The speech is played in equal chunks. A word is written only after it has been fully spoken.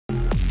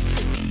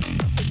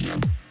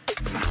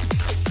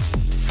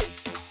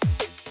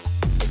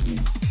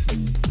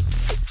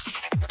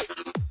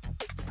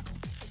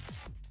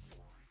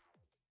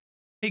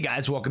Hey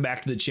guys, welcome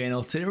back to the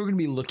channel. Today we're going to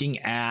be looking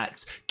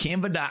at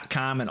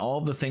canva.com and all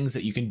of the things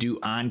that you can do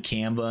on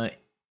Canva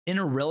in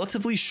a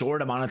relatively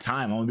short amount of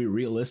time. I'm going to be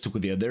realistic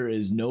with you. There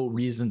is no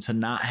reason to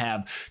not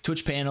have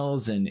Twitch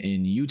panels and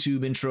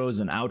YouTube intros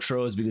and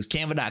outros because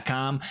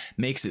canva.com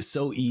makes it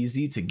so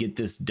easy to get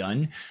this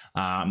done.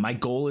 My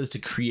goal is to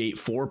create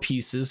 4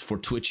 pieces for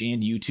Twitch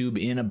and YouTube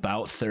in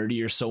about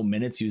 30 or so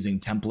minutes using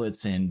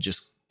templates and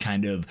just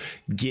kind of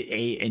get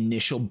a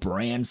initial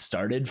brand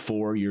started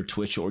for your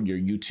Twitch or your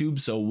YouTube.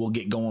 So we'll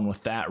get going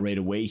with that right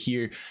away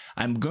here.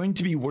 I'm going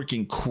to be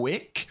working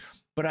quick,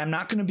 but I'm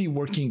not going to be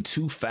working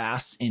too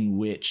fast in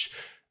which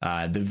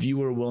the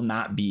viewer will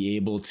not be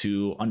able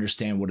to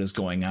understand what is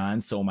going on.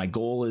 So my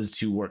goal is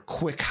to work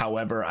quick.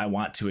 However, I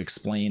want to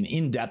explain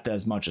in depth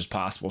as much as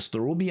possible. So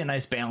there will be a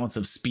nice balance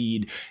of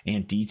speed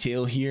and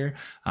detail here.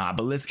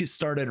 But let's get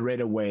started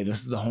right away. This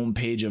is the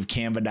homepage of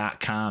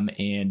canva.com.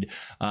 And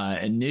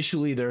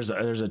initially there's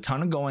a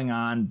ton of going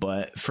on.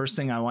 But first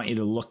thing I want you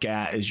to look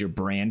at is your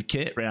brand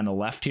kit right on the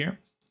left here.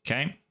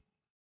 Okay.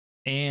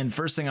 And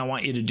first thing I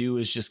want you to do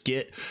is just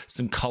get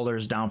some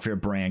colors down for your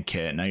brand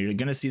kit. Now you're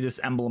going to see this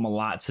emblem a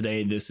lot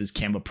today. This is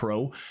Canva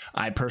Pro.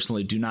 I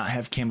personally do not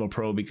have Canva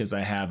Pro because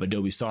I have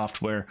Adobe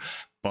software,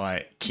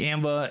 but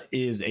Canva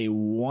is a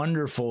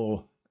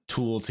wonderful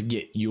tool to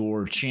get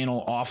your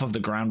channel off of the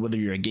ground, whether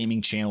you're a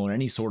gaming channel or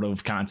any sort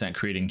of content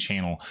creating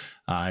channel.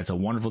 It's a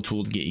wonderful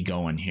tool to get you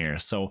going here.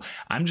 So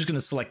I'm just going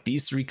to select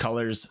these 3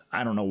 colors.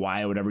 I don't know why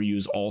I would ever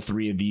use all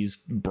 3 of these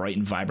bright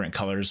and vibrant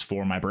colors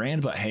for my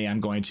brand, but hey, I'm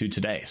going to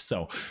today.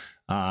 So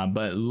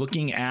but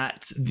looking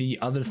at the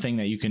other thing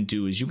that you can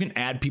do is you can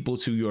add people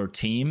to your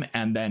team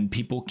and then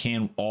people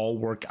can all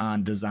work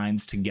on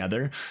designs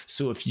together.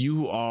 So if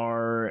you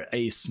are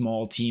a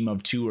small team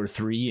of 2 or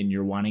 3 and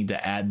you're wanting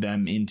to add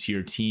them into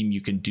your team,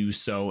 you can do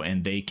so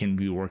and they can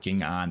be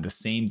working on the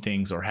same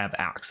things or have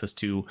access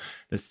to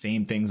the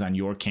same things on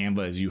your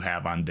Canva as you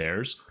have on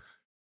theirs.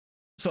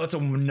 So that's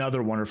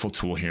another wonderful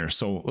tool here.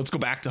 So let's go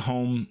back to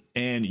home,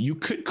 and you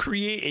could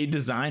create a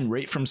design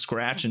right from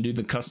scratch and do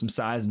the custom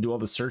size and do all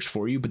the search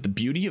for you. But the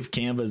beauty of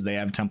Canva is they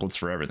have templates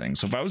for everything.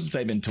 So if I was to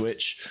type in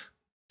Twitch,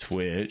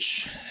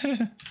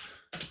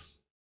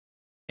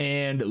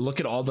 and look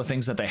at all the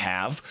things that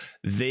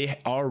they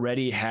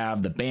already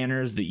have the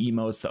banners, the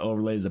emotes, the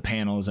overlays, the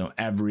panels, and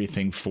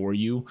everything for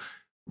you.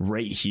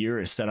 Right here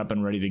is set up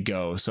and ready to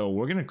go. So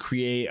we're going to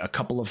create a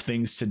couple of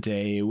things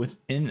today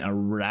within a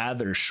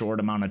rather short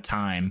amount of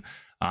time.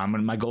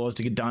 And my goal is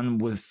to get done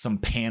with some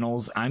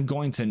panels. I'm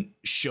going to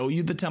show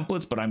you the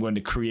templates, but I'm going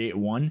to create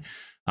one,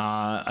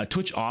 a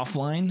Twitch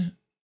offline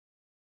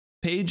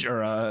page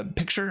or a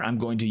picture. I'm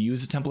going to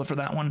use a template for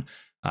that one.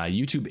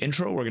 YouTube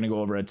intro, we're going to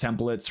go over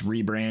templates,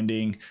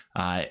 rebranding,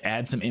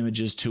 add some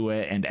images to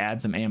it, and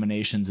add some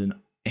animations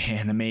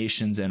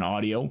and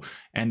audio,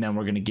 and then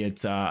we're going to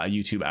get a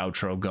YouTube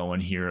outro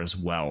going here as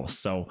well.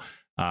 So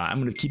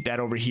I'm going to keep that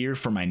over here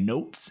for my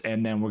notes,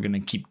 and then we're going to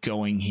keep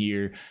going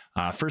here.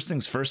 First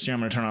things first here, I'm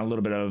going to turn on a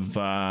little bit of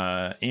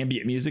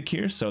ambient music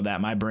here so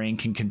that my brain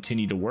can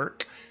continue to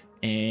work,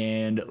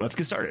 and let's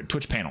get started.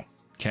 Twitch panel.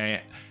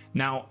 Okay,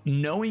 now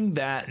knowing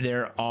that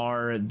there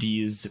are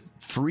these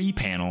free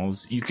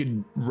panels, you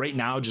could right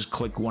now just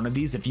click one of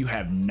these if you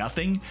have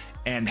nothing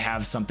and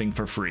have something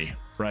for free,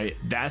 right?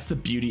 That's the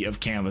beauty of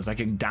Canvas. I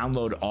can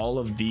download all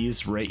of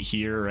these right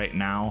here, right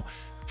now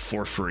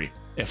for free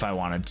if I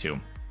wanted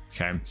to.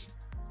 Okay.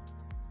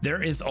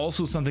 There is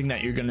also something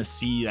that you're going to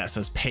see that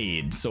says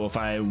paid. So if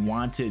I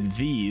wanted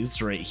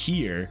these right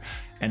here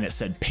and it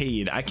said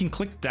paid, I can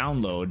click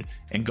download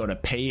and go to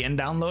pay and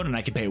download, and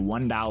I can pay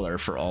 $1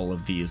 for all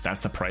of these. That's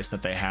the price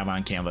that they have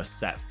on Canva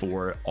set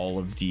for all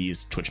of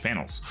these Twitch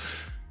panels.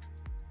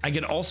 I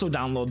can also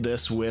download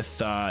this with,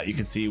 you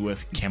can see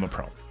with Canva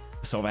Pro.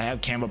 So if I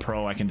have Canva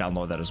Pro, I can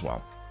download that as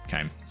well.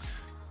 Okay.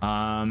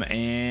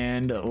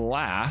 And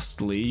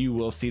lastly, you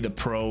will see the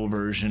Pro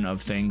version of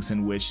things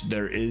in which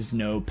there is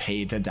no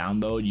pay to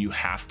download. You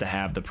have to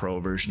have the Pro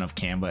version of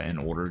Canva in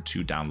order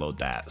to download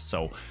that.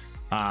 So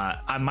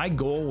my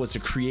goal was to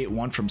create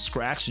one from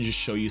scratch and just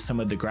show you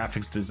some of the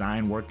graphics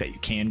design work that you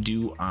can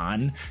do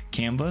on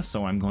Canva.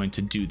 So I'm going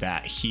to do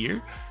that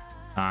here.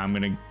 I'm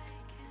going to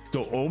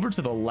go over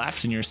to the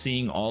left, and you're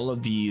seeing all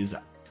of these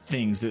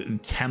things,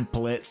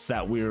 templates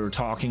that we were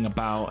talking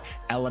about.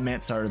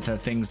 Elements are the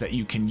things that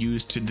you can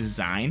use to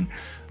design,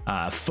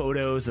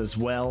 photos as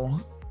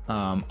well.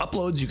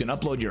 Uploads, you can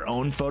upload your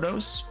own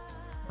photos,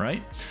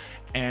 right?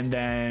 And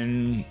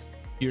then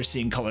you're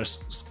seeing color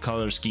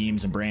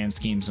schemes and brand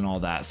schemes and all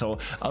that. So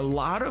a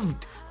lot of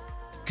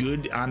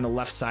good on the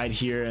left side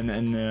here, and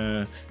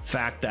the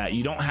fact that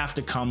you don't have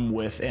to come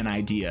with an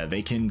idea.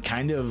 They can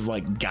kind of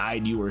like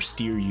guide you or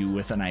steer you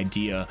with an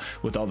idea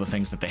with all the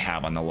things that they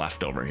have on the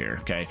left over here.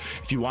 Okay,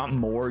 if you want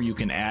more, you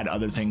can add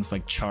other things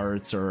like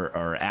charts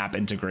or app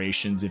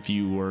integrations if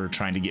you were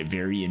trying to get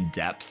very in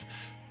depth.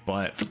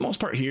 But for the most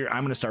part here,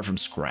 I'm going to start from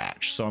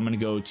scratch. So I'm going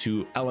to go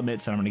to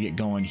elements, and I'm going to get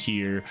going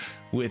here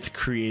with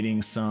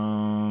creating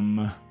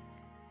some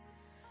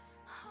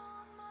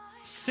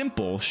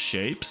simple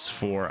shapes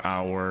for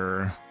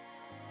our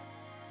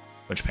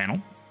Twitch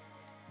panel.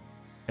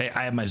 Okay,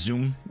 I have my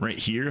zoom right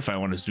here if I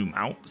want to zoom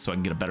out so I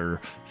can get a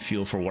better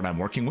feel for what I'm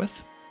working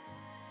with.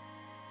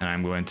 And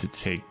I'm going to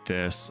take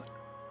this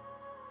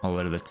all the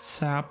way to the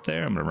top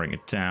there. I'm going to bring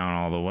it down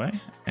all the way.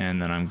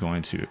 And then I'm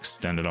going to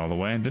extend it all the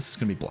way. This is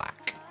going to be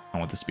black. I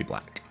want this to be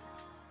black.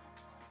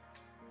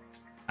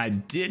 I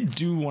did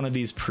do one of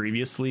these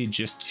previously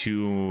just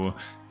to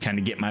kind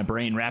of get my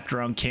brain wrapped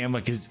around Canva,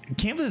 because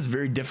Canva is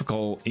very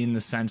difficult in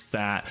the sense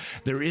that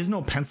there is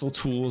no pencil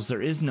tools,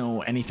 there is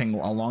no anything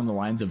along the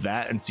lines of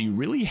that, and so you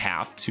really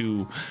have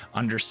to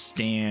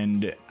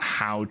understand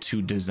how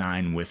to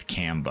design with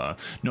Canva.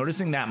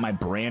 Noticing that my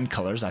brand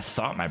colors, I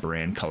thought my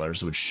brand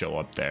colors would show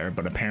up there,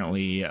 but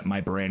apparently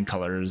my brand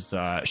colors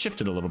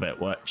shifted a little bit,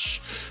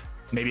 which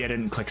maybe I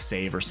didn't click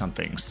save or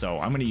something. So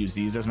I'm going to use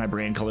these as my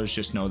brand colors.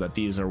 Just know that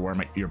these are where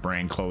your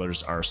brand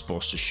colors are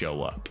supposed to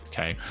show up.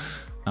 Okay.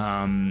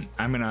 I'm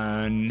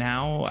gonna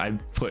now I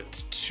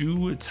put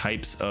two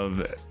types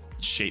of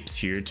shapes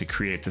here to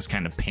create this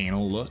kind of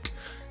panel look.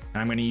 And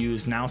I'm going to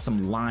use now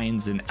some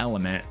lines in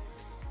Element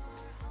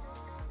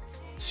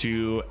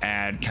to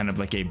add kind of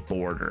like a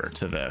border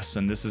to this.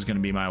 And this is going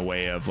to be my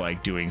way of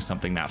like doing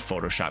something that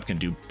Photoshop can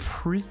do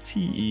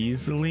pretty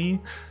easily.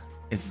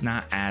 It's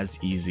not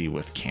as easy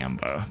with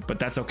Canva, but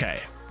that's okay.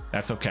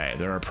 That's okay.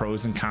 There are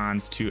pros and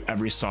cons to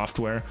every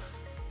software.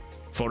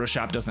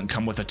 Photoshop doesn't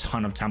come with a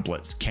ton of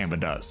templates. Canva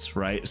does,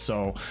 right?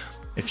 So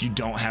if you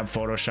don't have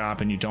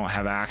Photoshop and you don't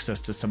have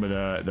access to some of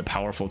the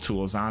powerful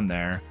tools on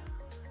there,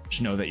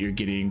 just know that you're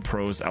getting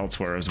pros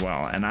elsewhere as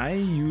well. And I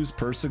use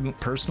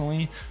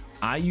personally,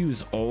 I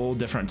use all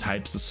different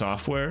types of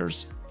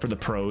softwares for the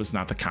pros,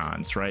 not the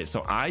cons, right?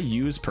 So I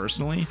use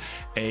personally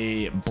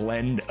a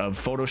blend of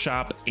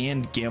Photoshop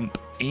and GIMP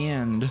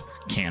and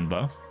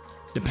Canva,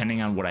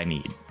 depending on what I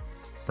need,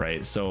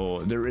 right? So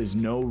there is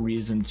no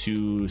reason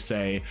to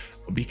say,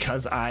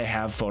 because I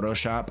have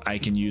Photoshop, I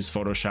can use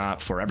Photoshop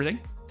for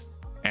everything.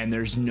 And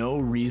there's no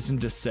reason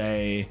to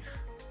say,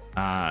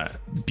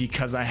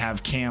 because I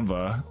have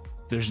Canva,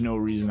 there's no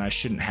reason I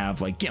shouldn't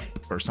have like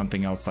GIMP or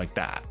something else like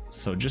that.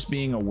 So just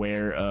being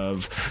aware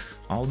of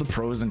all the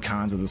pros and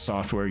cons of the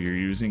software you're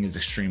using is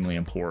extremely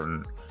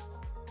important.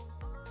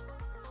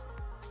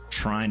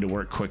 Trying to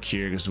work quick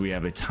here because we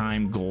have a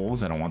time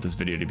goals. I don't want this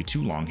video to be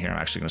too long here. I'm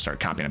actually going to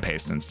start copying and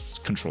pasting.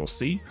 Control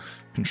C,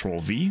 Control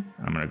V.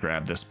 I'm going to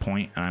grab this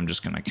point and I'm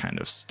just going to kind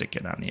of stick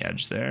it on the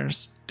edge there.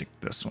 Stick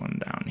this one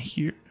down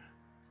here.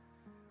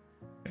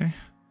 Okay.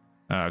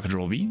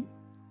 Control V.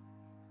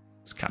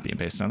 Let's copy and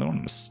paste another one.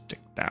 I'm going to stick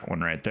that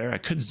one right there. I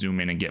could zoom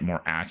in and get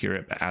more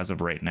accurate, but as of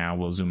right now,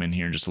 we'll zoom in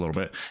here in just a little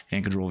bit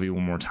and Control V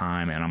one more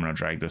time. And I'm going to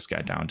drag this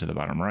guy down to the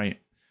bottom right.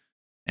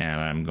 And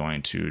I'm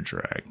going to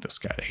drag this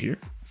guy to here.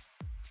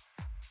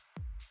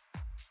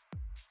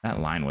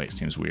 That line weight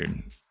seems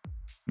weird.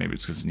 Maybe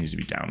it's because it needs to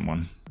be down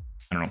one.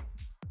 I don't know.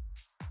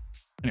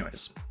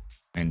 Anyways,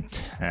 and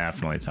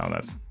definitely tell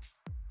that's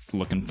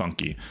looking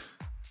funky.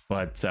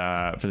 But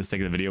for the sake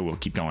of the video, we'll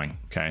keep going.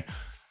 Okay.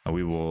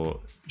 We will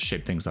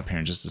shape things up here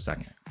in just a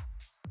second.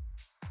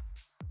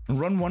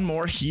 Run one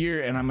more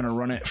here, and I'm going to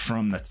run it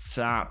from the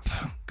top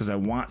because I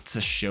want to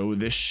show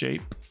this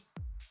shape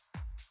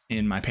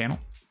in my panel.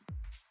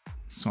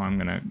 So I'm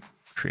going to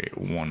create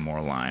one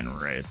more line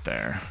right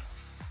there.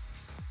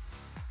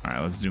 All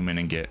right, let's zoom in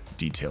and get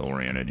detail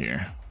oriented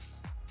here.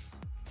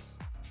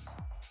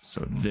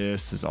 So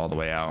this is all the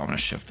way out. I'm going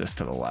to shift this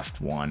to the left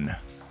one.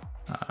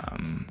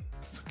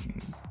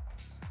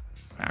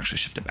 Actually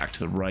shift it back to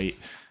the right.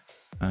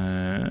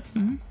 Let's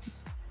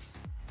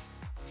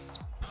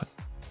put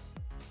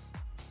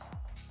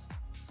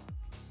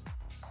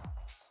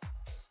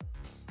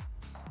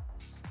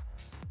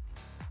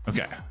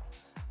okay.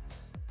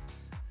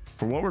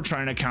 For what we're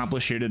trying to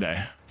accomplish here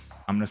today,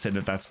 I'm going to say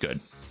that that's good.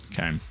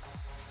 Okay.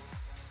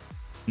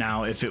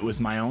 Now, if it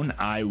was my own,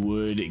 I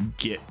would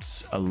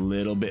get a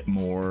little bit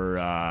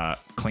more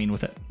clean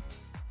with it.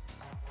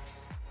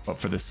 But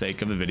for the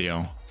sake of the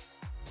video,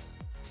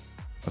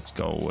 let's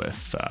go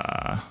with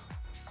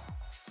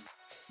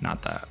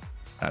not that.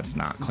 That's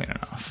not clean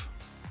enough.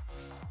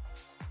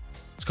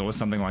 Let's go with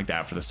something like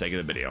that for the sake of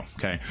the video.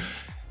 Okay.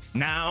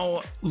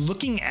 Now,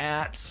 looking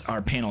at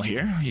our panel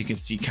here, you can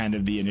see kind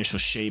of the initial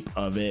shape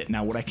of it.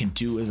 Now, what I can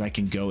do is I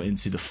can go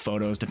into the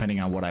photos depending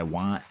on what I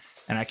want,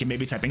 and I can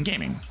maybe type in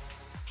gaming.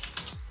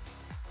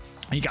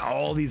 You got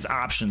all these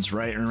options,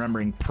 right? And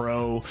remembering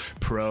pro.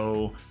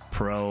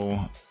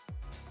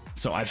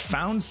 So I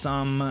found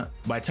some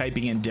by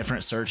typing in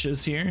different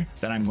searches here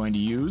that I'm going to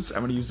use. I'm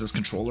going to use this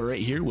controller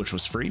right here, which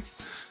was free.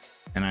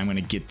 And I'm going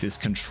to get this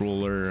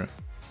controller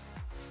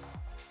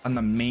on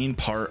the main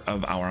part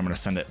of our, I'm going to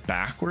send it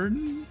backward.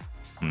 I'm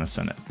going to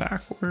send it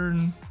backward.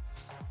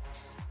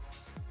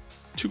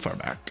 Too far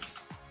back.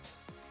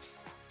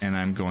 And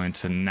I'm going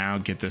to now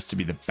get this to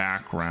be the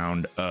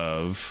background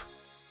of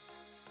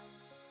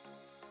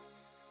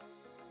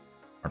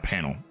our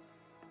panel.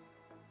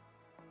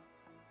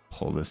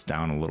 Pull this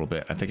down a little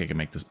bit. I think I can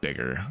make this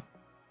bigger.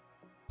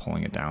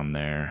 Pulling it down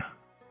there.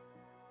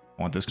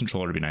 I want this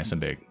controller to be nice and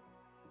big.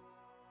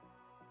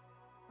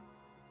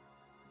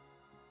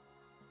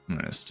 I'm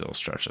going to still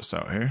stretch this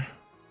out here.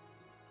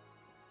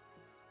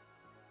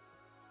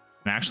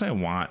 actually I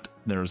want,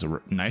 there's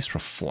a nice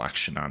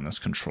reflection on this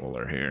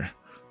controller here.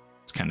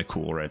 It's kind of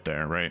cool right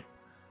there, right?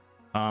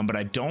 But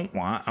I don't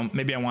want,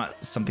 maybe I want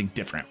something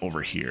different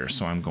over here.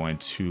 So I'm going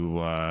to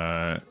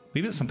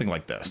leave it something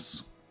like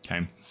this.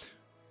 Okay.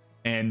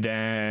 And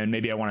then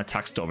maybe I want a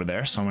text over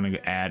there. So I'm going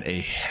to add a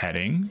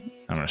heading.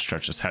 I'm going to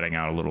stretch this heading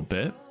out a little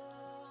bit.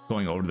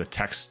 Going over to the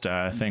text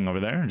thing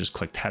over there and just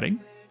clicked heading.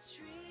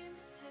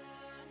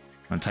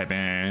 I'm going to type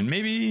in,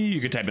 maybe you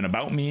could type in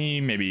about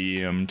me.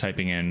 Maybe I'm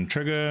typing in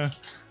TRiiGGuH.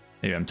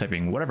 Maybe I'm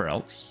typing whatever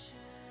else.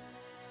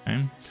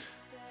 Okay.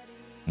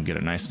 We'll get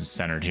it nice and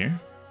centered here.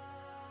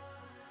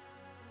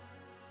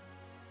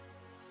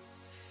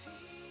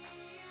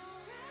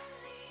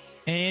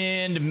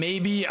 And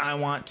maybe I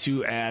want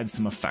to add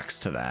some effects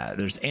to that.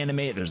 There's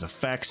animate, there's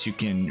effects. You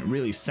can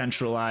really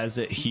centralize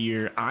it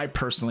here. I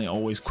personally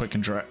always click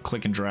and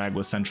drag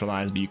with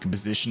centralize, but you can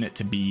position it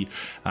to be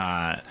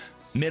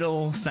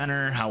middle,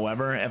 center.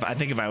 However, I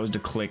think if I was to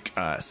click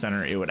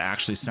center, it would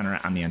actually center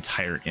it on the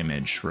entire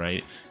image,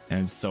 right?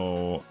 And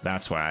so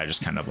that's why I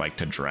just kind of like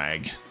to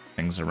drag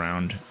things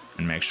around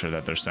and make sure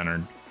that they're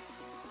centered.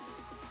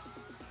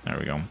 There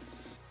we go.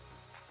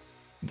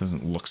 It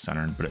doesn't look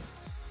centered, but it's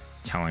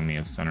telling me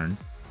it's centered.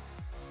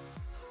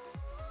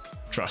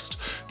 Trust.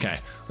 Okay,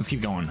 let's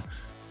keep going.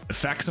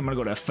 Effects, I'm gonna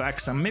go to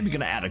effects. I'm maybe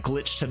gonna add a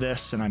glitch to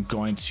this, and I'm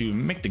going to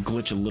make the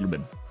glitch a little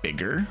bit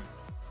bigger.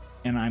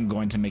 And I'm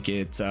going to make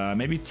it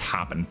maybe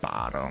top and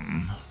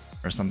bottom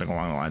or something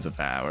along the lines of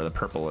that, where the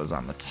purple is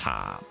on the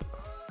top.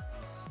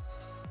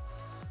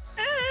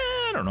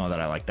 I don't know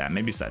that I like that.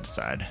 Maybe side to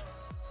side.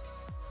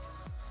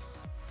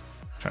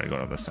 Try to go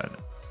to the side.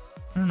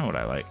 I don't know what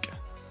I like.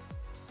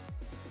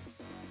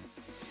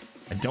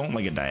 I don't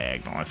like a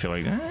diagonal. I feel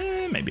like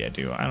maybe I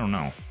do. I don't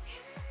know.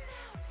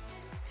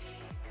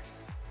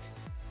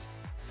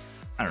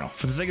 I don't know.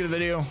 For the sake of the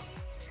video,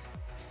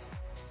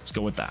 let's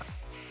go with that.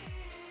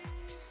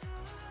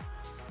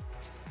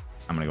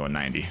 I'm gonna go with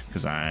 90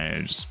 because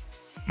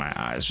my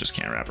eyes just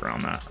can't wrap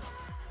around that.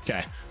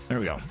 Okay, there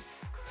we go.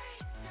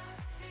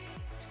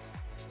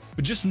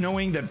 But just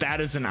knowing that that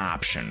is an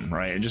option,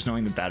 right? Just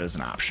knowing that that is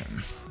an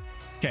option.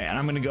 Okay, and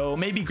I'm gonna go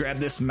maybe grab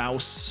this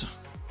mouse,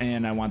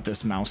 and I want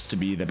this mouse to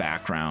be the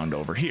background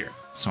over here.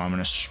 So I'm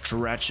gonna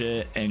stretch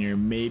it, and you're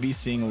maybe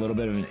seeing a little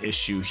bit of an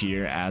issue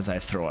here as I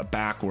throw it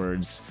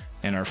backwards.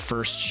 And our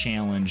first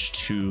challenge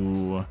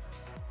to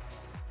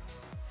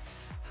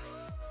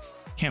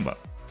Canva.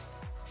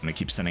 I'm gonna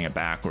keep sending it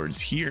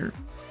backwards here.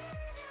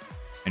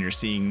 And you're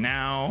seeing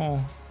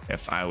now,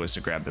 if I was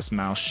to grab this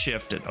mouse,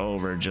 shift it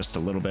over just a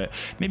little bit,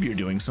 maybe you're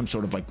doing some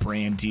sort of like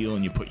brand deal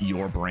and you put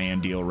your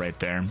brand deal right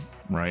there,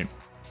 right?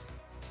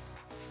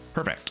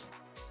 Perfect.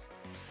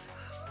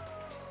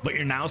 But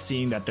you're now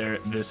seeing that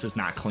this is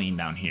not clean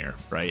down here,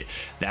 right?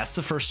 That's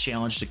the first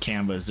challenge to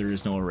Canva, is there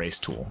is no erase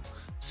tool.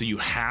 So you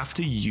have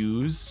to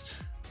use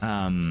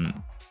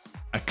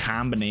a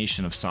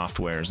combination of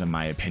softwares, in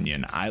my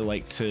opinion. I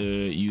like to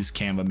use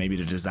Canva maybe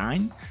to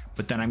design,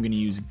 but then I'm going to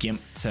use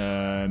GIMP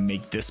to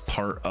make this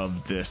part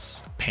of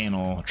this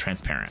panel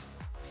transparent.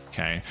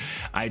 Okay,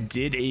 I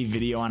did a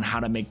video on how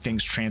to make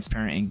things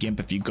transparent in GIMP.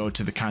 If you go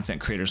to the Content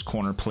Creators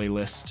Corner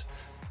playlist,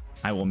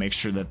 I will make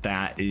sure that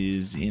that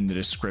is in the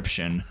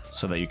description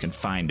so that you can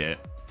find it.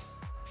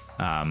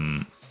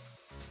 I'm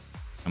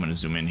going to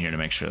zoom in here to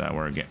make sure that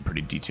we're getting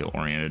pretty detail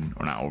oriented.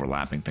 We're not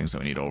overlapping things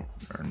that we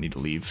need to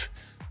leave.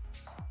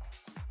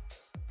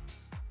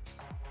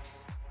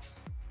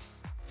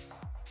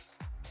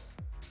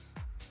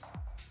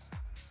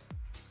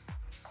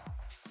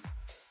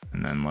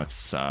 And then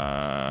let's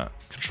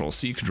Control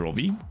C, Control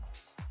V. I'm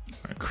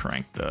gonna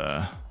crank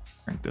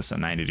this at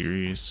 90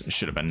 degrees. It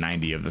should have been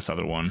 90 of this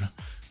other one,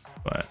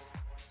 but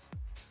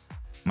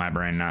my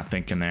brain not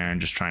thinking there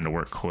and just trying to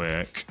work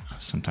quick.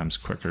 Sometimes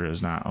quicker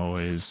is not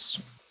always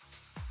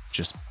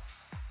just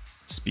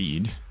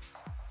speed.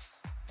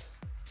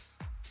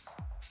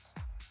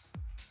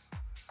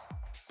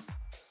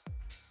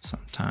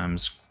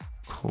 Sometimes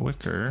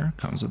quicker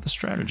comes with the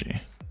strategy.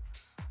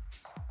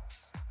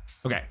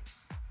 Okay.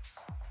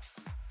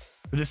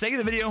 For the sake of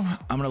the video,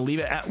 I'm going to leave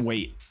it at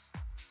weight.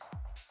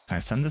 Can I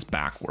send this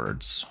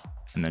backwards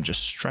and then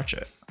just stretch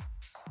it?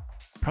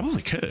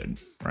 Probably could,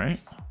 right?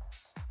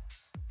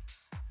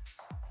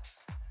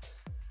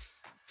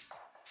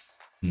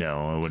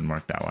 No, it wouldn't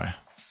work that way.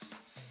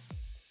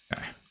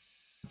 Okay.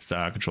 Let's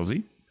Control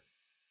Z.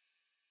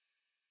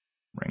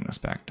 Bring this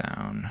back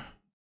down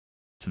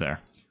to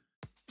there.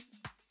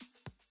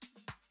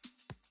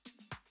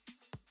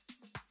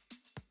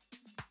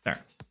 There.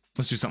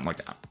 Let's do something like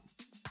that.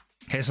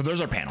 Okay, so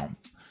there's our panel.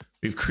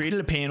 We've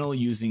created a panel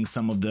using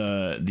some of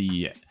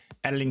the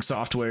editing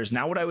softwares.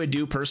 Now what I would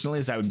do personally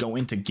is I would go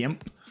into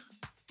GIMP.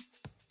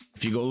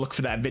 If you go look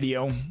for that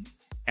video,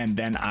 and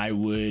then I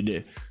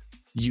would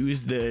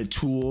use the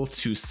tool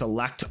to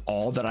select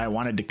all that I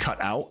wanted to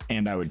cut out,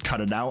 and I would cut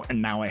it out, and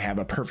now I have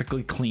a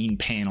perfectly clean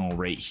panel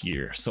right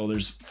here. So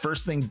there's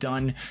first thing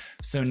done.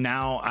 So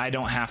now I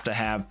don't have to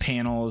have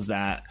panels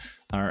that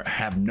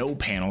have no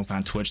panels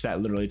on Twitch.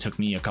 That literally took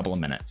me a couple of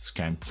minutes.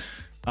 Okay.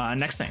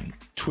 Next thing,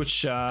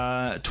 Twitch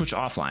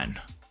offline.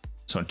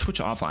 So on Twitch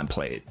offline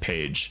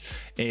page.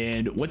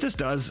 And what this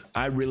does,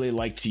 I really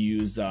like to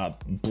use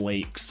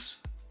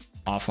Blake's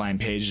offline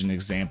page as an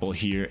example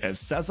here. It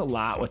says a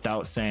lot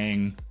without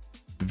saying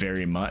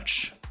very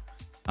much.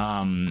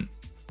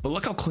 But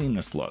look how clean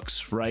this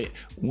looks, right?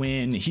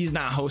 When he's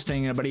not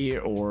hosting anybody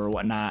or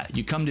whatnot,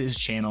 you come to his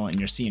channel and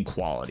you're seeing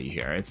quality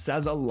here. It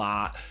says a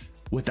lot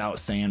without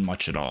saying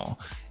much at all.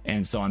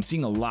 And so I'm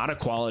seeing a lot of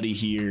quality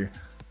here,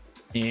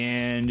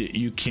 and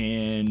you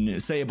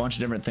can say a bunch of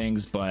different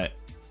things, but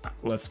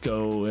let's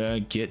go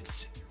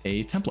get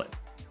a template.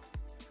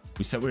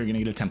 We said we were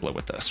gonna get a template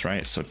with this,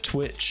 right? So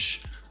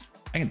Twitch,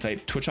 I can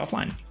type Twitch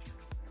offline.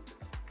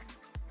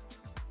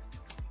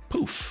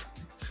 Poof.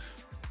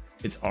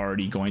 It's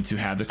already going to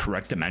have the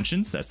correct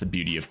dimensions. That's the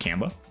beauty of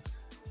Canva.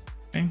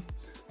 Okay.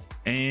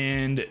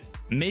 And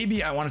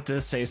maybe I wanted to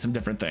say some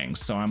different things.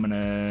 So I'm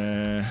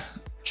gonna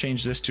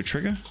change this to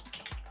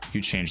TRiiGGuH.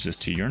 You change this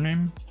to your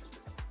name.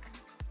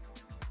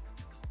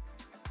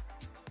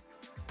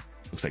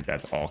 Looks like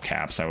that's all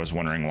caps. I was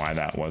wondering why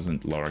that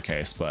wasn't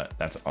lowercase, but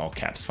that's all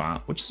caps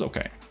font, which is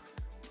okay.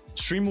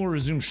 Stream will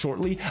resume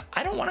shortly.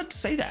 I don't want it to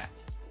say that.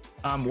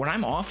 When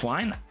I'm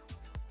offline,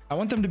 I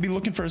want them to be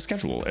looking for a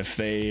schedule if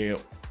they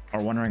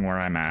are wondering where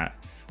I'm at.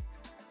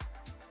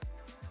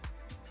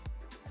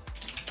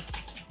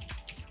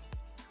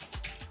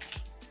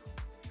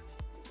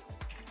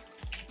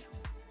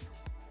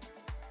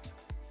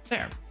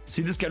 There,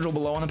 see the schedule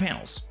below on the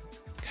panels.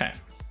 Okay.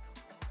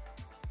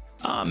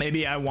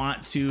 Maybe I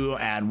want to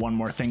add one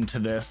more thing to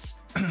this.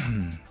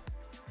 I'm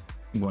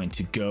going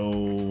to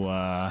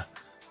go,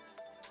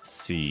 let's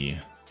see.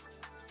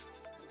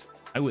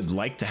 I would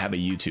like to have a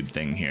YouTube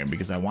thing here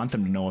because I want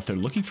them to know if they're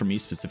looking for me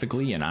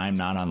specifically and I'm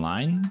not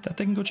online, that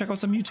they can go check out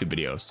some YouTube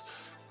videos.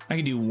 I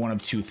can do one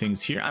of two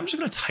things here. I'm just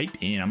gonna type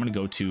in, I'm gonna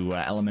go to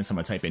elements, I'm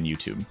gonna type in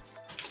YouTube.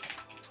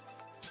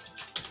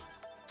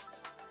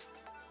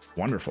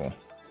 Wonderful.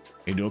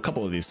 I can do a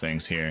couple of these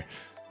things here.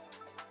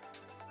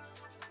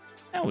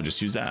 Yeah, we'll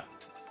just use that.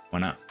 Why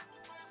not?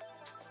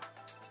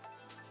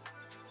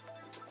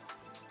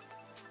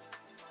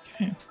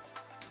 Okay.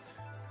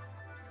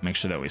 Make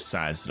sure that we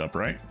sized it up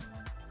right.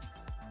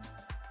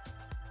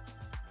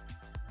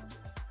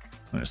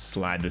 I'm gonna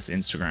slide this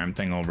Instagram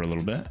thing over a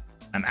little bit.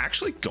 I'm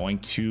actually going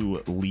to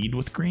lead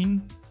with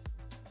green.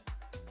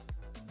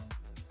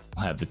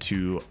 I'll have the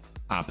two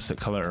opposite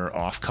color or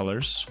off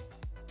colors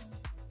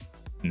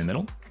in the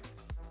middle.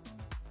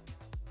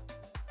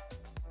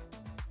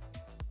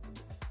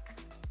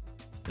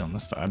 Feeling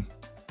this vibe.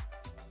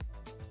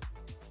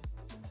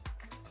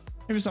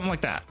 Maybe something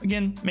like that.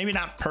 Again, maybe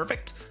not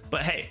perfect,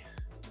 but hey,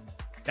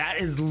 that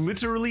is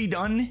literally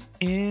done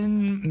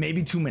in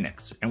maybe 2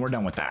 minutes and we're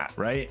done with that,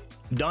 right?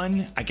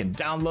 Done. I can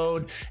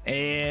download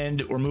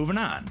and we're moving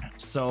on.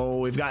 So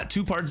we've got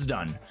 2 parts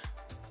done.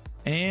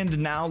 And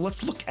now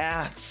let's look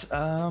at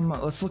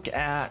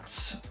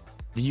the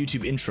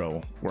YouTube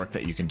intro work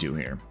that you can do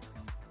here.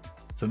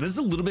 So this is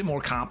a little bit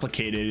more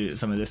complicated,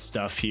 some of this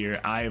stuff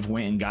here. I've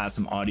went and got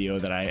some audio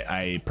that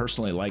I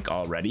personally like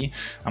already.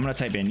 I'm gonna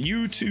type in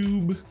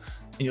YouTube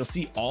and you'll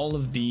see all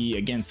of the,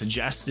 again,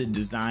 suggested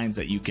designs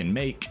that you can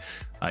make.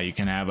 You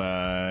can have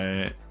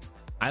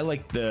I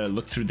like the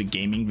look through the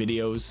gaming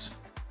videos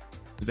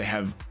because they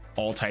have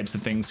all types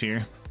of things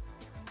here.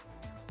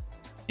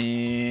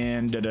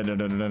 And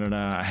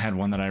I had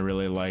one that I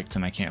really liked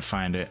and I can't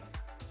find it.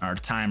 Our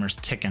timer's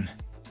ticking.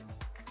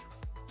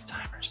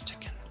 Timer's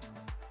ticking.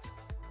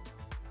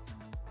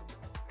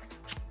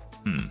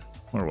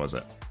 Where was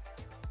it?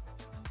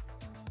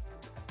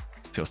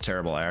 Feels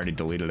terrible. I already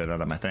deleted it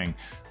out of my thing.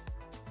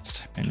 Let's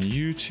type in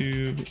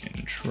YouTube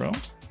intro.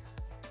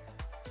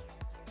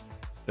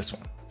 This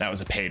one. That was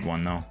a paid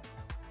one though.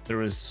 There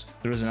was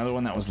another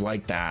one that was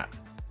like that.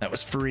 That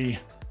was free.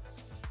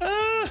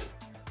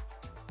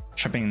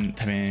 Type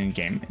in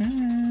game.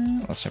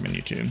 Let's type in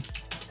YouTube.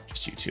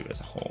 Just YouTube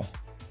as a whole.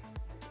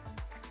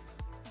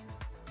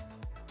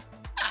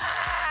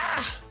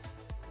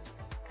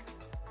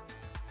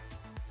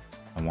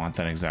 I want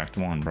that exact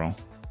one, bro.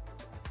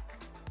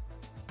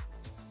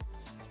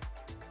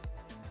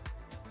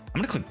 I'm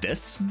gonna click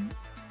this.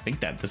 I think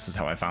that this is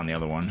how I found the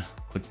other one.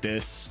 Click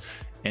this,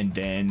 and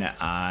then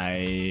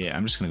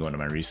I'm just gonna go into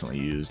my recently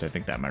used. I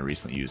think that my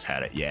recently used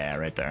had it. Yeah,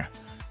 right there.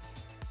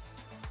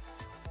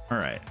 All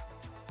right.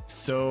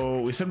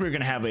 So we said we were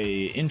gonna have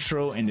a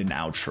intro and an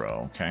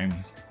outro. Okay.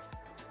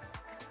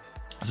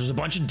 There's a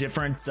bunch of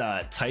different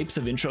types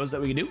of intros that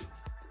we can do.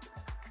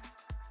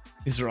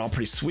 These are all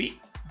pretty sweet.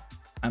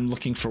 I'm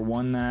looking for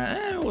one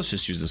that, let's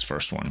just use this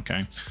first one,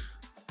 okay?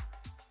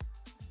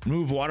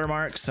 Remove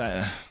watermarks.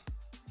 So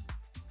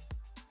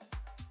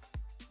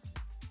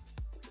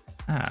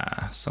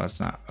that's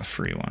not a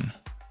free one.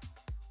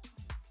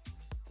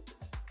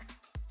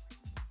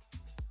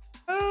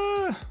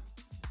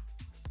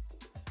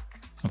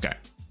 Okay.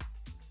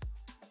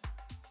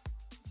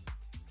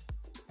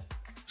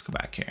 Let's go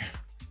back here.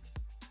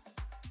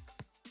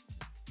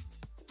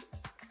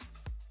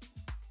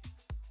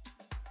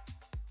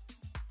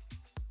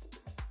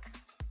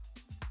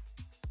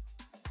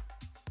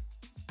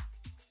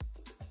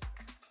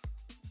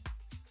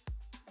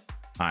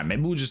 All right,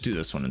 maybe we'll just do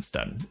this one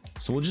instead.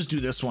 So we'll just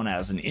do this one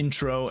as an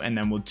intro, and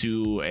then we'll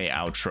do a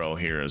outro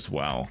here as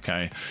well.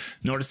 Okay,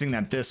 noticing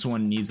that this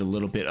one needs a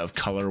little bit of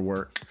color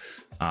work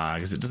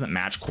because it doesn't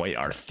match quite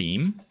our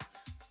theme.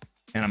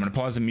 And I'm going to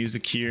pause the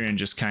music here and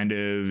just kind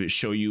of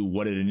show you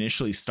what it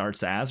initially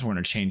starts as. We're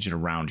going to change it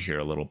around here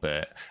a little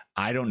bit.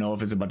 I don't know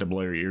if it's about to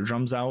blow your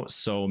eardrums out,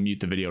 so mute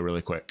the video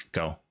really quick.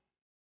 Go.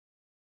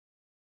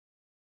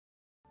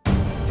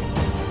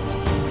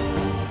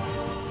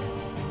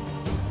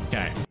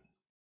 Okay.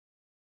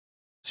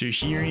 So you're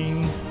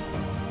hearing,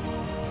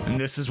 and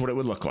this is what it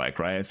would look like,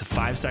 right? It's a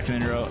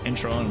 5-second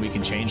intro, and we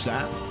can change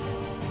that.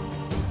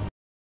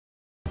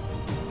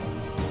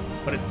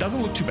 But it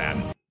doesn't look too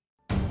bad.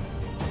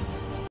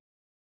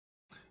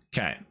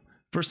 Okay,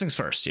 first things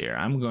first here,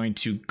 I'm going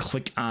to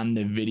click on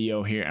the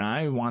video here, and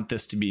I want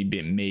this to be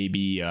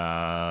maybe,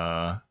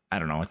 I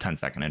don't know, a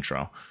 10-second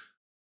intro.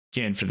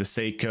 Again, for the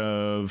sake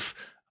of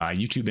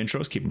YouTube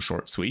intros, keep them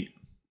short, sweet.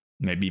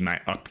 Maybe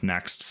my up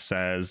next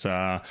says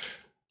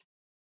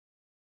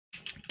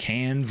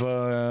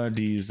Canva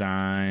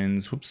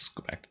designs. Whoops,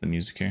 go back to the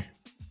music here.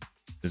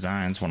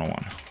 Designs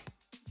 101.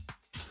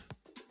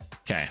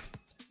 Okay.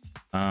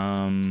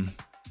 And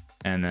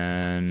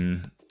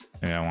then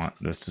maybe I want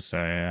this to say,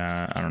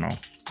 I don't know.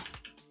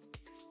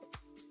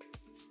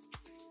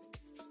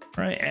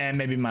 Right, and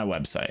maybe my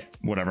website,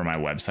 whatever my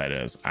website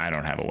is. I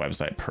don't have a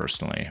website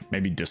personally.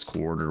 Maybe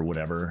Discord or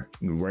whatever.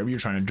 Wherever you're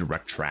trying to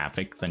direct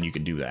traffic, then you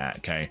could do that,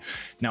 okay?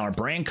 Now our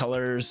brand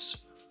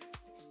colors,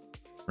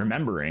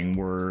 remembering,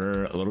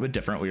 were a little bit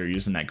different. We were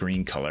using that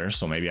green color,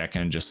 so maybe I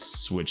can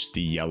just switch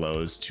the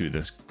yellows to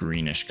this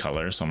greenish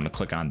color. So I'm gonna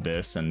click on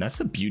this, and that's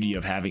the beauty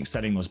of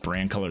setting those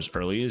brand colors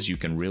early, is you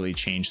can really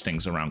change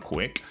things around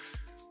quick.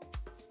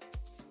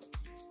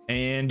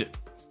 And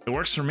it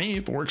works for me.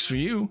 If it works for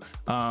you,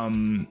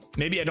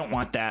 maybe I don't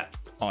want that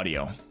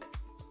audio,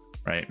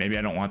 right? Maybe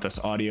I don't want this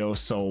audio.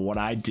 So what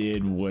I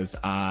did was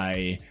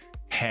I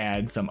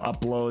had some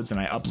uploads,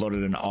 and I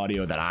uploaded an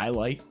audio that I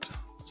liked.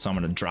 So I'm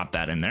going to drop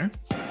that in there.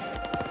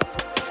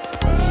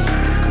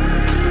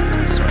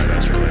 Sorry,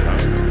 that's really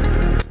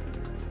loud.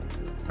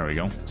 There we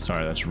go.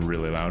 Sorry, that's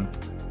really loud.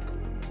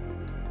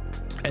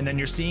 And then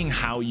you're seeing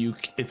how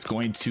it's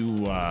going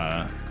to,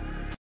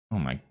 oh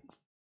my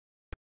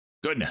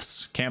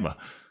goodness, Canva.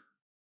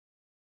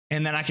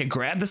 And then I could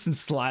grab this and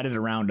slide it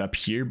around up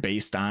here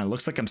based on, it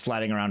looks like I'm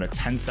sliding around a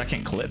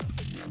 10-second clip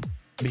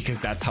because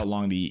that's how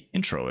long the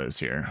intro is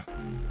here.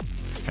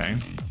 Okay.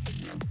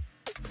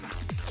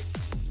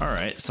 All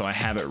right, so I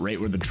have it right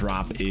where the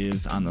drop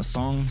is on the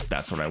song.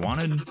 That's what I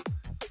wanted.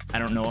 I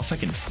don't know if I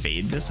can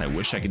fade this. I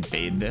wish I could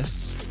fade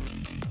this,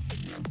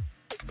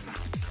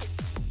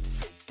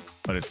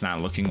 but it's not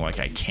looking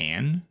like I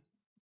can,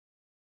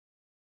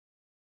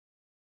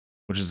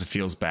 which is, it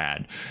feels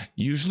bad.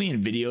 Usually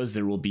in videos,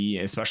 there will be,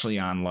 especially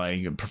on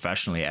like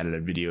professionally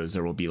edited videos,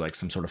 there will be like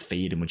some sort of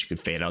fade in which you could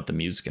fade out the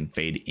music and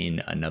fade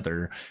in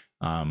another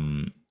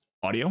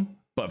audio.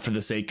 But for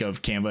the sake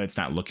of Canva, it's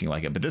not looking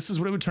like it. But this is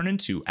what it would turn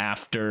into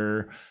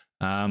after,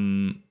 you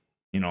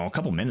know, a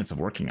couple minutes of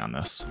working on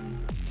this.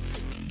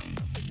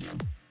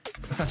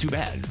 That's not too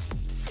bad.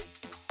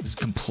 This is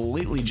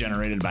completely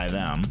generated by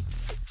them.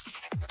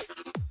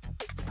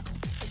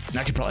 And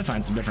I could probably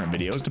find some different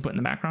videos to put in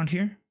the background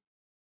here.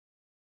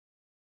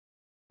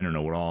 I don't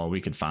know what all we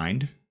could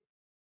find,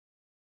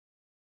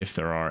 if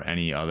there are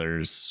any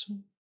others,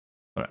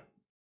 but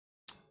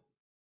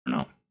I don't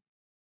know.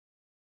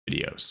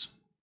 Videos.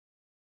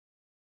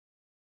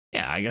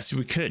 Yeah, I guess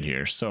we could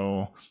here.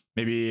 So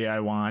maybe I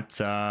want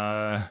this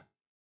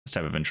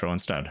type of intro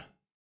instead.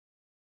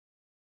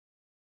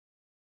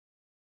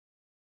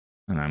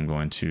 And I'm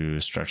going to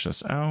stretch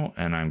this out,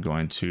 and I'm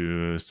going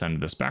to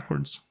send this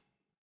backwards.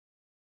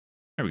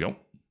 There we go.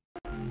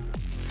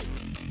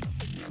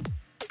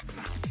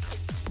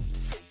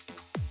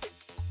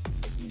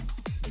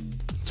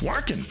 It's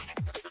working,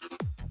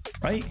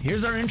 right?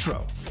 Here's our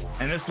intro.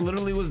 And this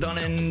literally was done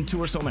in 2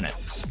 or so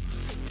minutes.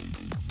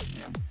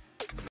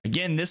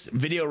 Again, this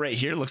video right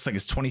here looks like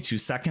it's 22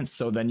 seconds.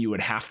 So then you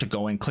would have to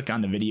go and click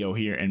on the video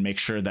here and make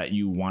sure that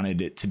you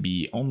wanted it to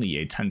be only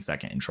a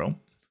 10-second intro,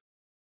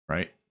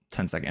 right?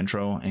 10-second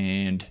intro,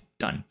 and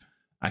done.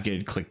 I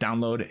could click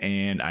download,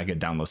 and I could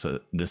download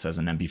this as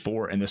an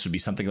MP4, and this would be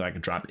something that I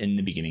could drop in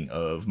the beginning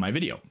of my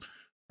video,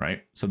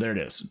 right? So there it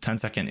is,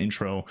 10-second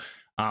intro.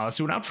 Let's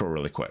do an outro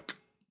really quick.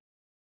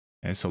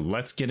 And so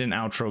let's get an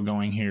outro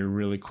going here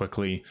really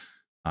quickly.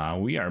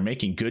 We are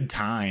making good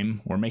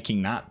time. We're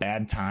making not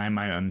bad time.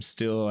 I'm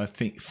still, I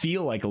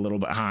feel like a little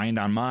bit behind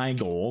on my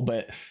goal,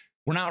 but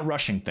we're not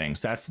rushing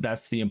things.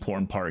 That's the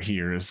important part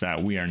here, is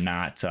that we are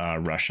not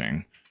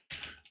rushing.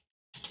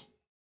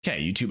 Okay,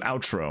 YouTube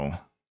outro.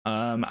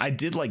 I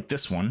did like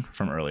this one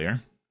from earlier.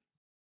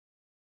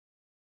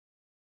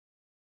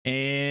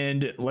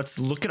 And let's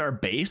look at our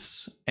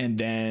base, and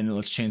then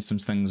let's change some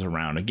things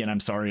around. Again,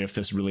 I'm sorry if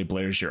this really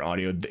blares your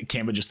audio.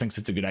 Canva just thinks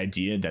it's a good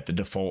idea that the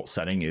default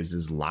setting is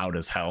as loud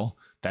as hell.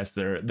 That's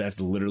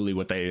literally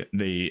what they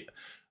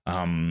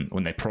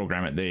when they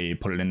program it, they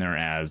put it in there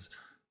as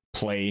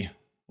play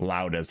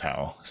loud as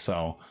hell.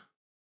 So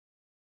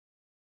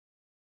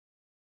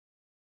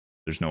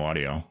there's no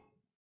audio.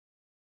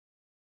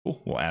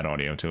 Cool. We'll add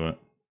audio to it.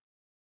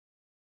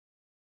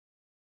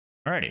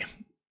 Alrighty.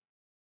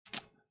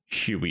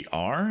 Here we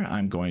are.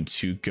 I'm going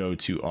to go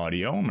to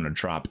audio. I'm going to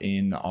drop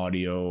in the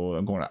audio.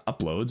 I'm going to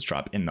uploads,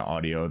 drop in the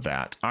audio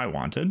that I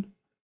wanted.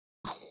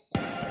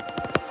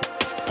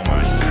 Oh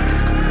my.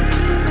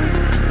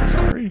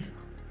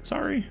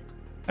 Sorry.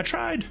 I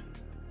tried.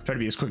 Try to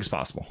be as quick as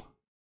possible.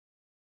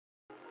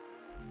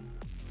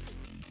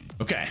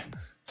 Okay.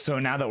 So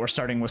now that we're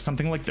starting with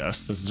something like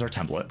this is our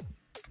template.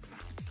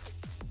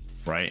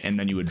 Right? And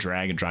then you would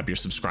drag and drop your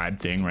subscribe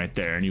thing right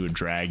there, and you would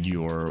drag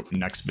your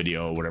next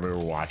video, whatever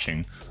we're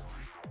watching.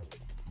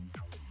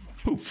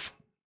 Poof.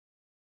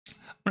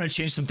 I'm gonna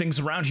change some things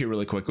around here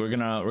really quick. We're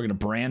gonna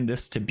brand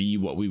this to be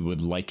what we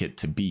would like it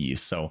to be.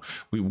 So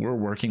we were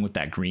working with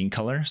that green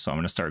color, so I'm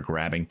gonna start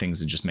grabbing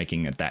things and just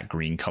making it that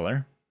green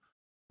color,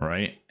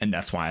 right? And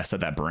that's why I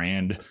set that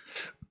brand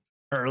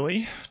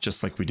early,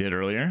 just like we did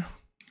earlier.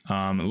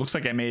 It looks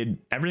like I made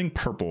everything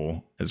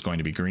purple is going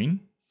to be green,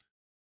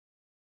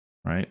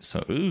 right?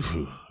 So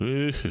ooh.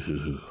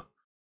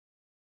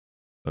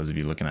 Those of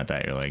you looking at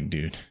that, you're like,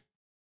 dude,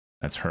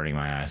 that's hurting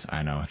my eyes.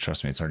 I know,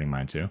 trust me, it's hurting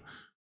mine too.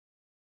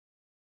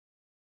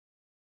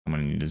 I'm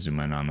gonna need to zoom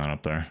in on that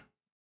up there.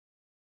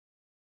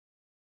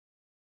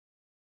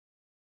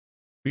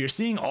 But you're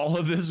seeing all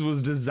of this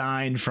was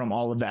designed from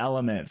all of the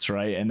elements,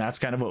 right? And that's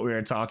kind of what we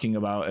were talking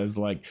about, is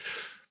like,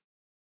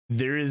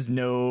 there is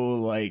no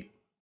like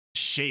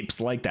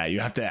shapes like that. You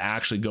have to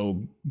actually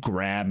go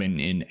grab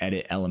and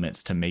edit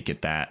elements to make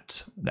it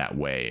that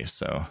way.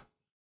 So I'm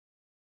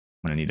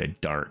gonna need a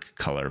dark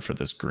color for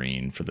this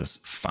green, for this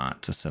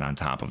font to sit on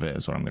top of it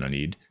is what I'm gonna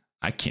need.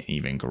 I can't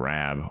even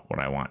grab what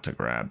I want to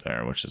grab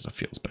there, which is, it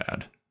feels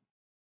bad.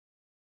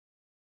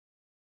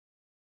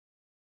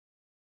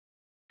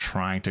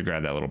 Trying to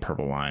grab that little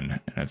purple line,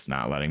 and it's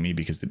not letting me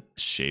because the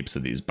shapes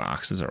of these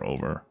boxes are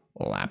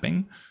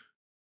overlapping.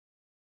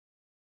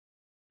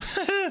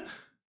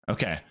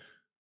 Okay.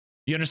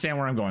 You understand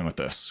where I'm going with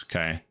this,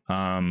 okay?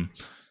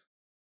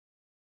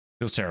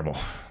 Feels terrible.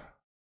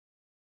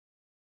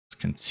 Let's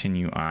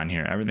continue on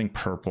here. Everything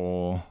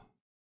purple,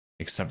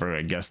 except for,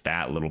 I guess,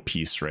 that little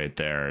piece right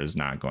there is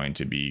not going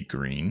to be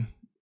green.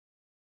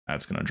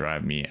 That's going to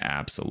drive me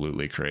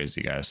absolutely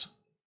crazy, guys.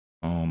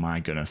 Oh my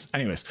goodness.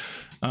 Anyways,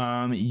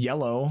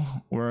 yellow,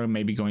 we're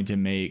maybe going to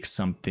make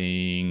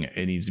something,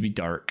 it needs to be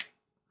dark.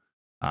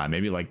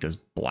 Maybe like this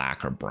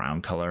black or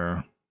brown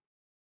color.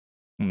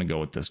 I'm going to go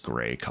with this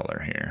gray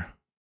color here.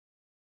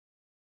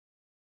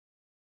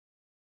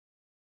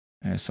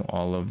 And so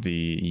all of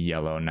the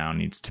yellow now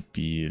needs to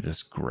be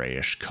this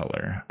grayish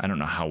color. I don't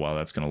know how well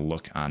that's going to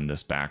look on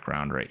this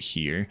background right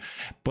here.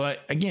 But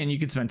again, you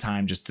could spend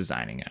time just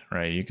designing it,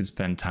 right? You could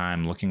spend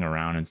time looking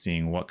around and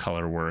seeing what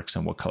color works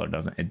and what color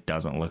doesn't. It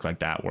doesn't look like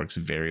that works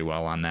very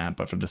well on that.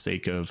 But for the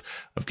sake of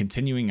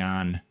continuing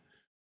on,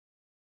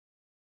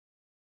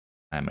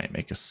 I might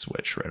make a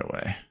switch right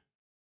away.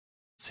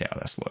 Let's see how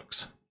this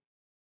looks.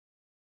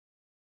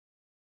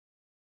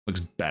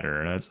 Looks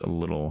better. That's a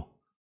little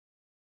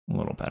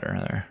better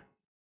there.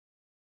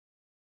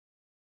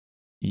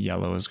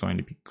 Yellow is going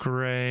to be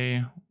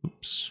gray.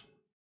 Oops.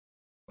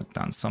 Clicked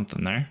on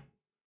something there.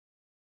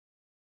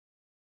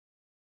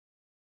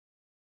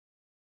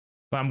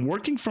 But I'm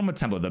working from a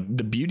template.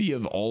 The beauty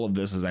of all of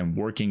this is I'm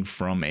working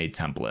from a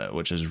template,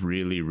 which is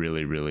really,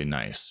 really, really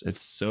nice.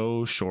 It's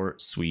so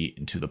short, sweet,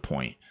 and to the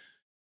point.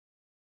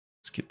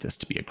 Let's get this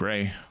to be a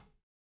gray.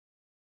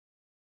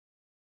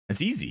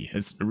 It's easy.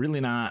 It's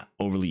really not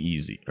overly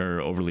easy or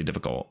overly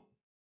difficult.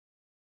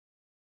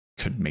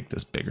 Could make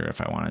this bigger if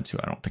I wanted to.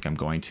 I don't think I'm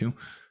going to.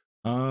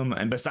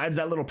 And besides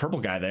that little purple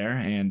guy there,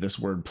 and this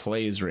word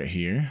plays right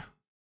here,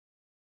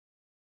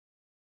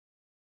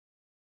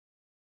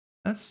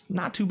 that's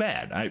not too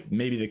bad.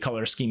 Maybe the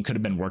color scheme could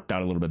have been worked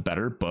out a little bit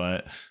better,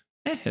 but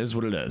it is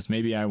what it is.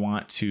 Maybe I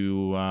want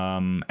to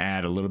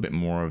add a little bit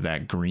more of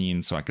that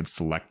green so I could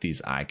select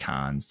these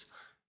icons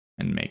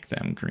and make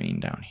them green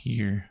down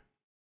here.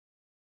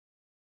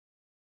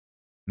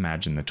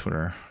 Imagine the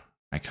Twitter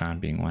icon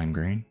being lime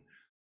green.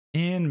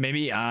 And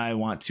maybe I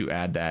want to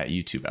add that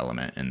YouTube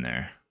element in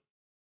there.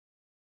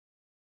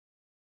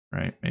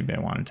 Right? Maybe I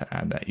wanted to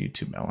add that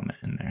YouTube element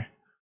in there.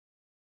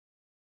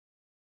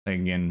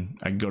 Again,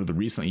 I can go to the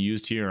recently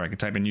used here, or I can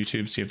type in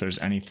YouTube, see if there's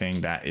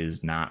anything that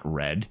is not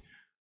red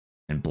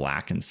and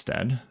black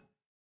instead.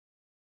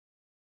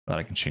 That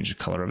I can change the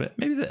color of it.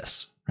 Maybe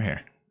this right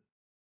here.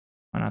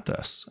 Why not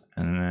this?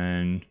 And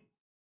then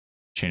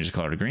change the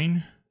color to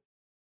green.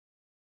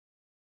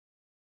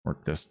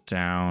 Work this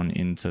down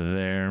into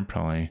there,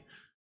 probably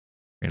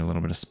create a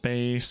little bit of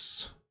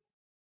space.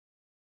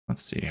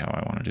 Let's see how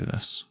I want to do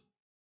this.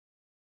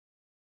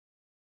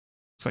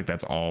 Looks like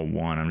that's all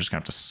one. I'm just gonna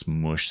have to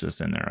smush this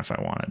in there if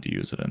I wanted to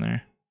use it in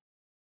there.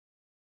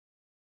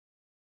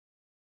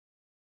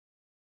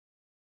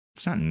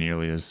 It's not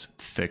nearly as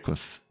thick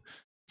with,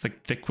 it's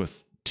like thick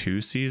with 2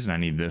 C's, and I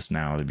need this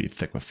now to be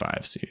thick with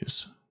 5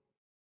 C's.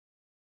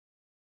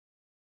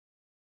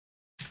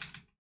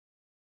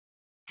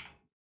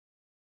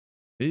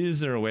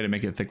 Is there a way to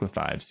make it thick with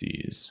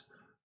 5Cs?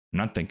 I'm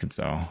not thinking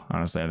so.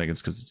 Honestly, I think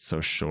it's because it's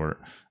so short.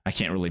 I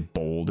can't really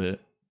bold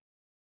it.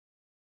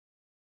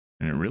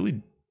 And it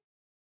really,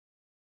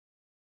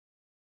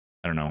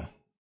 I don't know.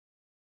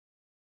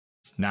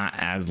 It's not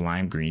as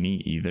lime greeny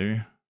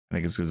either. I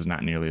think it's because it's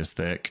not nearly as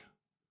thick.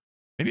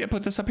 Maybe I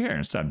put this up here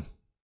instead.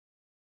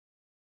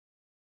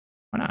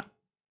 Why not?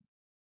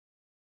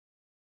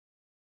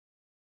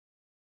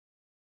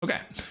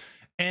 Okay.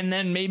 And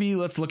then maybe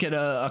let's look at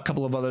a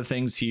couple of other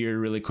things here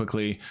really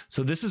quickly.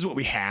 So this is what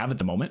we have at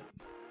the moment.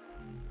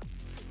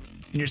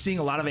 And you're seeing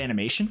a lot of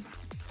animation,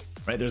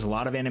 right? There's a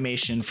lot of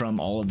animation from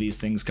all of these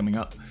things coming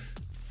up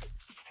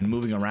and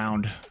moving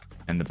around.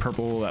 And the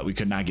purple that we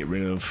could not get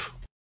rid of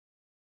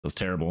was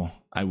terrible.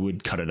 I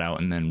would cut it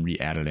out and then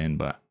re-add it in,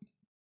 but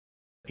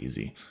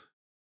lazy.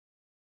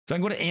 So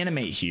I'm going to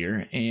animate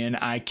here, and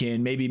I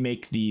can maybe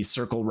make the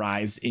circle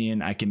rise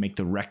in. I can make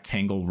the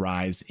rectangle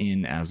rise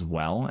in as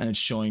well. And it's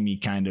showing me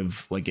kind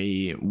of like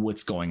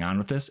what's going on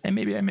with this. And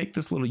maybe I make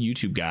this little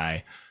YouTube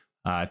guy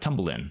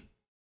tumble in. It'd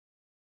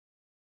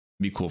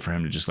be cool for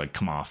him to just like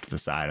come off to the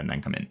side and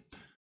then come in,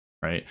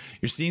 right?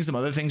 You're seeing some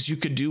other things you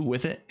could do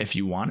with it if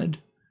you wanted,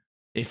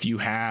 if you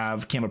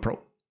have Canva Pro,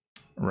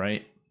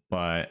 right?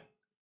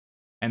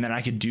 And then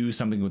I could do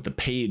something with the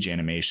page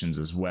animations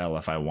as well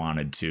if I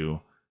wanted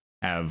to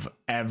have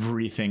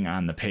everything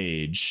on the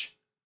page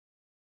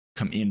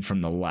come in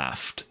from the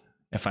left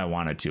if I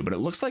wanted to. But it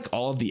looks like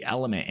all of the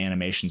element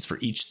animations for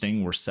each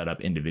thing were set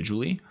up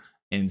individually.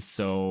 And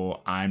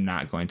so I'm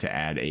not going to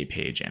add a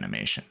page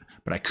animation,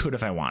 but I could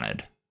if I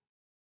wanted.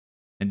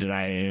 And did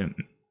I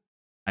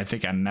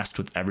think I messed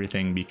with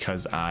everything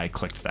because I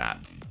clicked that.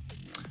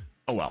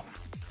 Oh, well.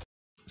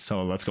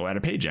 So let's go add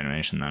a page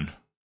animation then.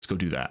 Let's go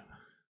do that.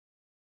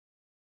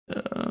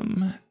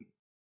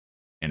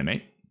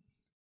 Animate.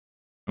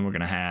 And we're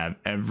going to have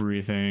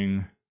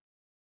everything.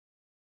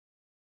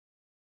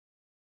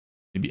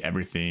 Maybe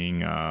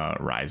everything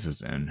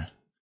rises in.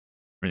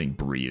 Everything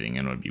breathing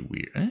in would be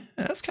weird.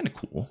 That's kind of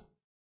cool.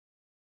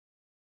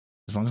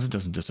 As long as it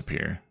doesn't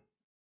disappear.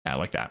 Yeah, I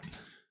like that.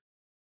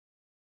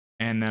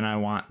 And then I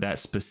want that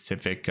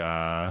specific.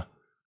 I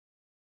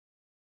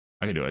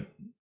could do it.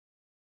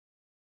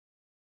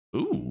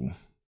 Ooh.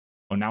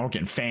 Oh, now we're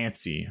getting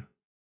fancy.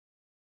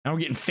 Now we're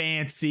getting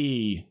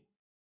fancy.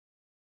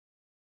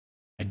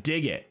 I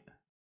dig it.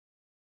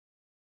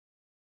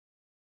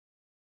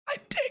 I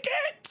dig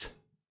it.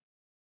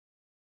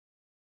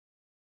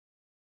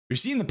 You're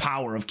seeing the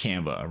power of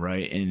Canva,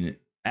 right? And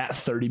at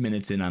 30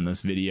 minutes in on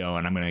this video,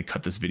 and I'm going to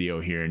cut this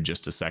video here in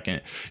just a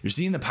second, you're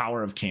seeing the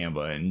power of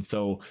Canva. And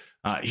so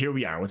here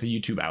we are with the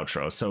YouTube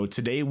outro. So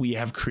today we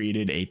have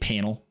created a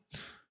panel.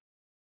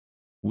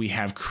 We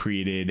have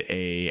created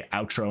a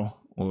outro.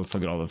 Well, let's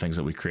look at all the things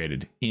that we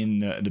created in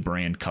the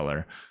brand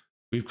color.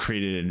 We've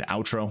created an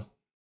outro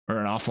or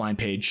an offline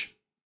page,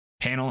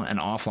 panel and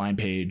offline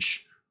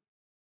page.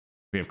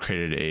 We have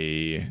created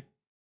a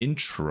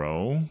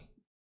intro.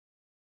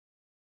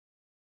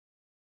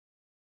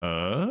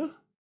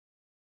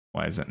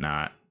 Why is it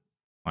not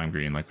lime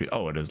green like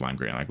oh, it is lime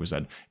green like we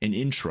said. An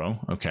intro,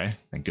 okay,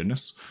 thank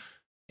goodness.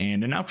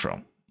 And an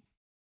outro.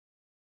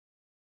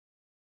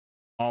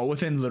 All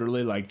within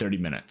literally like 30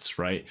 minutes,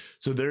 right?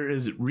 So there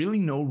is really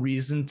no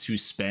reason to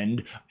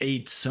spend a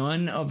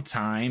ton of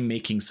time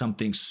making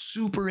something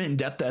super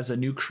in-depth as a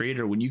new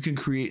creator when you can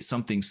create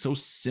something so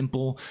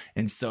simple.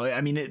 And so,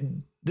 I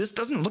mean, this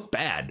doesn't look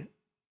bad.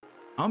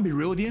 I'm gonna be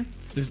real with you.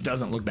 This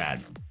doesn't look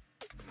bad.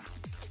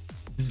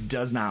 This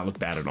does not look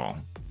bad at all.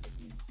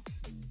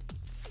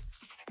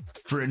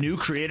 For a new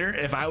creator,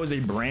 if I was a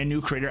brand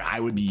new creator, I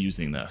would be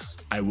using this.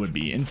 I would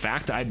be. In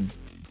fact, I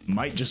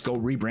might just go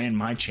rebrand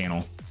my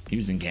channel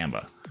using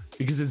Canva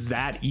because it's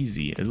that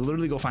easy. It's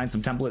literally go find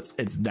some templates.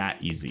 It's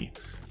that easy.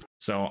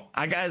 So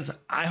guys,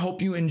 I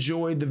hope you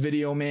enjoyed the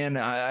video, man.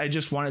 I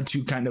just wanted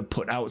to kind of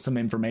put out some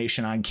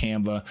information on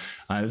Canva.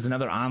 There's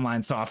another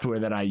online software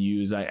that I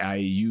use. I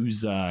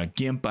use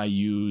GIMP. I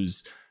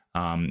use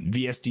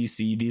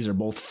VSDC. These are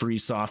both free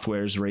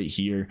softwares right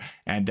here.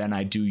 And then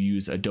I do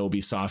use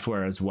Adobe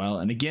software as well.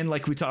 And again,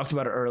 like we talked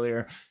about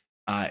earlier,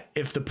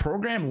 if the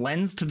program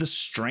lends to the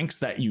strengths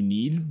that you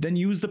need, then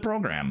use the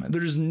program.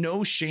 There's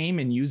no shame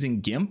in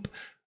using GIMP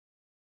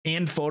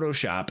and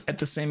Photoshop at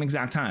the same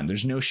exact time.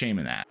 There's no shame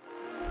in that.